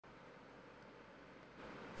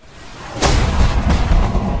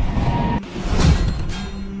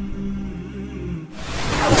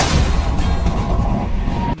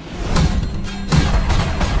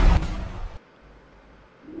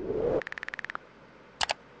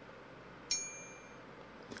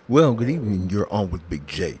Well, good evening. You're on with Big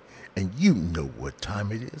J, and you know what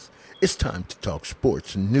time it is. It's time to talk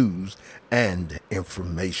sports, news, and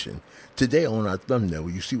information. Today on our thumbnail,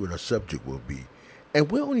 you see what our subject will be.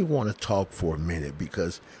 And we only want to talk for a minute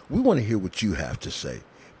because we want to hear what you have to say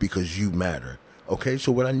because you matter. Okay,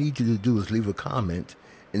 so what I need you to do is leave a comment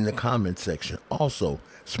in the comment section. Also,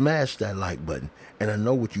 smash that like button. And I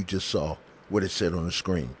know what you just saw, what it said on the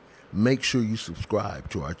screen. Make sure you subscribe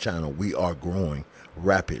to our channel. We are growing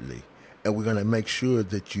rapidly. And we're going to make sure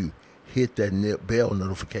that you hit that bell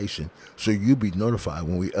notification so you'll be notified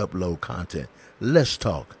when we upload content. Let's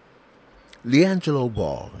talk. LiAngelo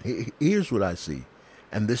Ball, here's what I see,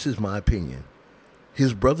 and this is my opinion.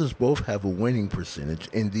 His brothers both have a winning percentage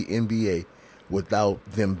in the NBA without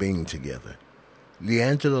them being together.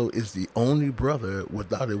 LiAngelo is the only brother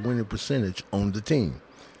without a winning percentage on the team.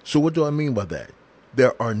 So what do I mean by that?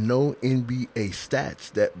 There are no NBA stats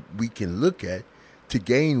that we can look at to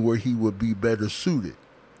gain where he would be better suited.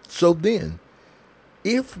 So then,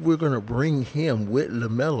 if we're going to bring him with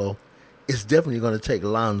LaMelo, it's definitely going to take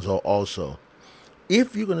Lonzo also.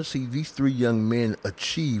 If you're going to see these three young men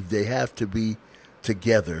achieve, they have to be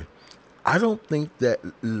together. I don't think that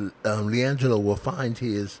LiAngelo will find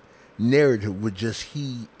his narrative with just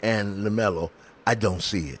he and LaMelo. I don't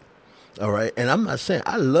see it. All right. And I'm not saying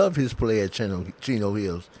I love his play at Chino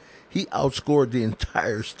Hills. He outscored the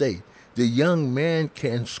entire state. The young man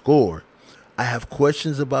can score. I have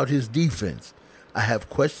questions about his defense. I have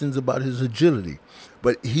questions about his agility.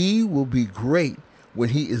 But he will be great when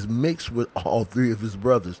he is mixed with all three of his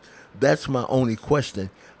brothers. That's my only question.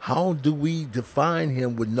 How do we define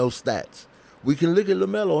him with no stats? We can look at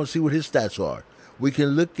LaMelo and see what his stats are. We can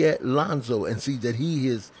look at Lonzo and see that he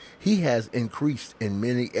has increased in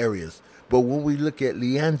many areas. But when we look at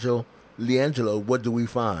LiAngelo, what do we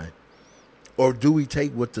find? Or do we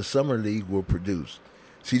take what the Summer League will produce?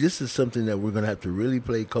 See, this is something that we're going to have to really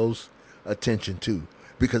pay close attention to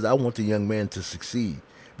because I want the young man to succeed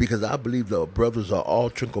because I believe the brothers are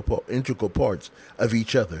all integral parts of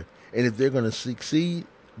each other. And if they're going to succeed,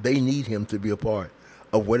 they need him to be a part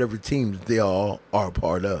of whatever team they all are a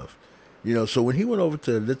part of. You know, so when he went over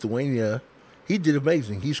to Lithuania, he did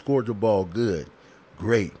amazing. He scored the ball good.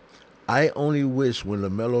 Great. I only wish when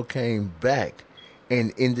LaMelo came back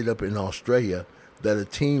and ended up in Australia that a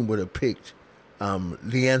team would have picked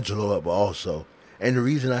LiAngelo up also. And the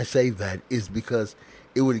reason I say that is because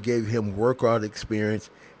it would have gave him workout experience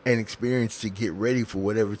and experience to get ready for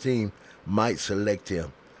whatever team might select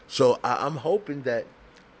him. So I'm hoping that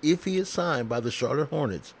if he is signed by the Charlotte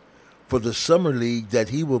Hornets for the Summer League, that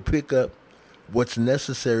he will pick up what's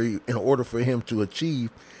necessary in order for him to achieve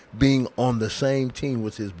being on the same team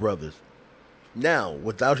with his brothers. Now,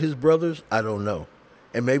 without his brothers, I don't know.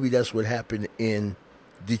 And maybe that's what happened in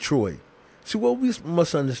Detroit. See, what we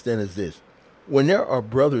must understand is this. When there are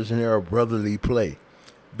brothers and there are brotherly play,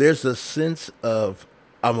 there's a sense of,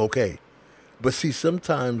 I'm okay. But see,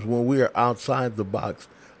 sometimes when we are outside the box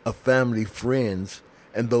of family, friends,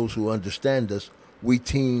 and those who understand us, we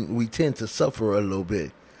tend to suffer a little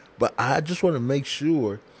bit. But I just want to make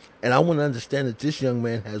sure, and I want to understand that this young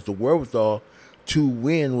man has the wherewithal to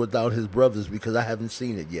win without his brothers because I haven't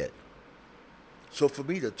seen it yet. So for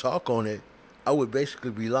me to talk on it, I would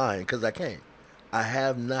basically be lying because I can't. I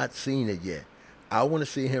have not seen it yet. I want to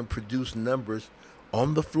see him produce numbers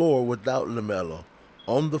on the floor without LaMelo,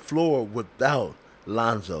 on the floor without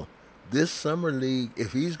Lonzo. This summer league,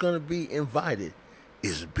 if he's going to be invited,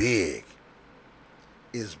 is big.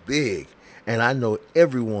 Is big. And I know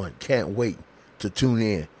everyone can't wait to tune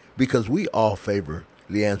in because we all favor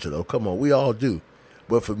LiAngelo. Come on, we all do.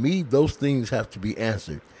 But for me, those things have to be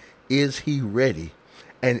answered. Is he ready?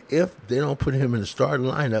 And if they don't put him in the starting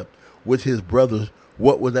lineup with his brothers,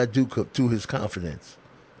 what would that do to his confidence?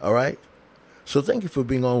 All right? So thank you for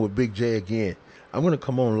being on with Big J again. I'm going to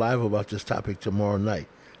come on live about this topic tomorrow night.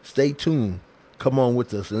 Stay tuned. Come on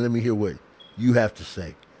with us and let me hear what you have to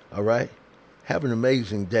say. All right? Have an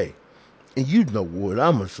amazing day. And you know what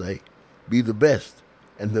I'm going to say. Be the best.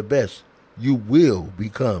 And the best you will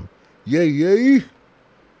become. Yay, yay.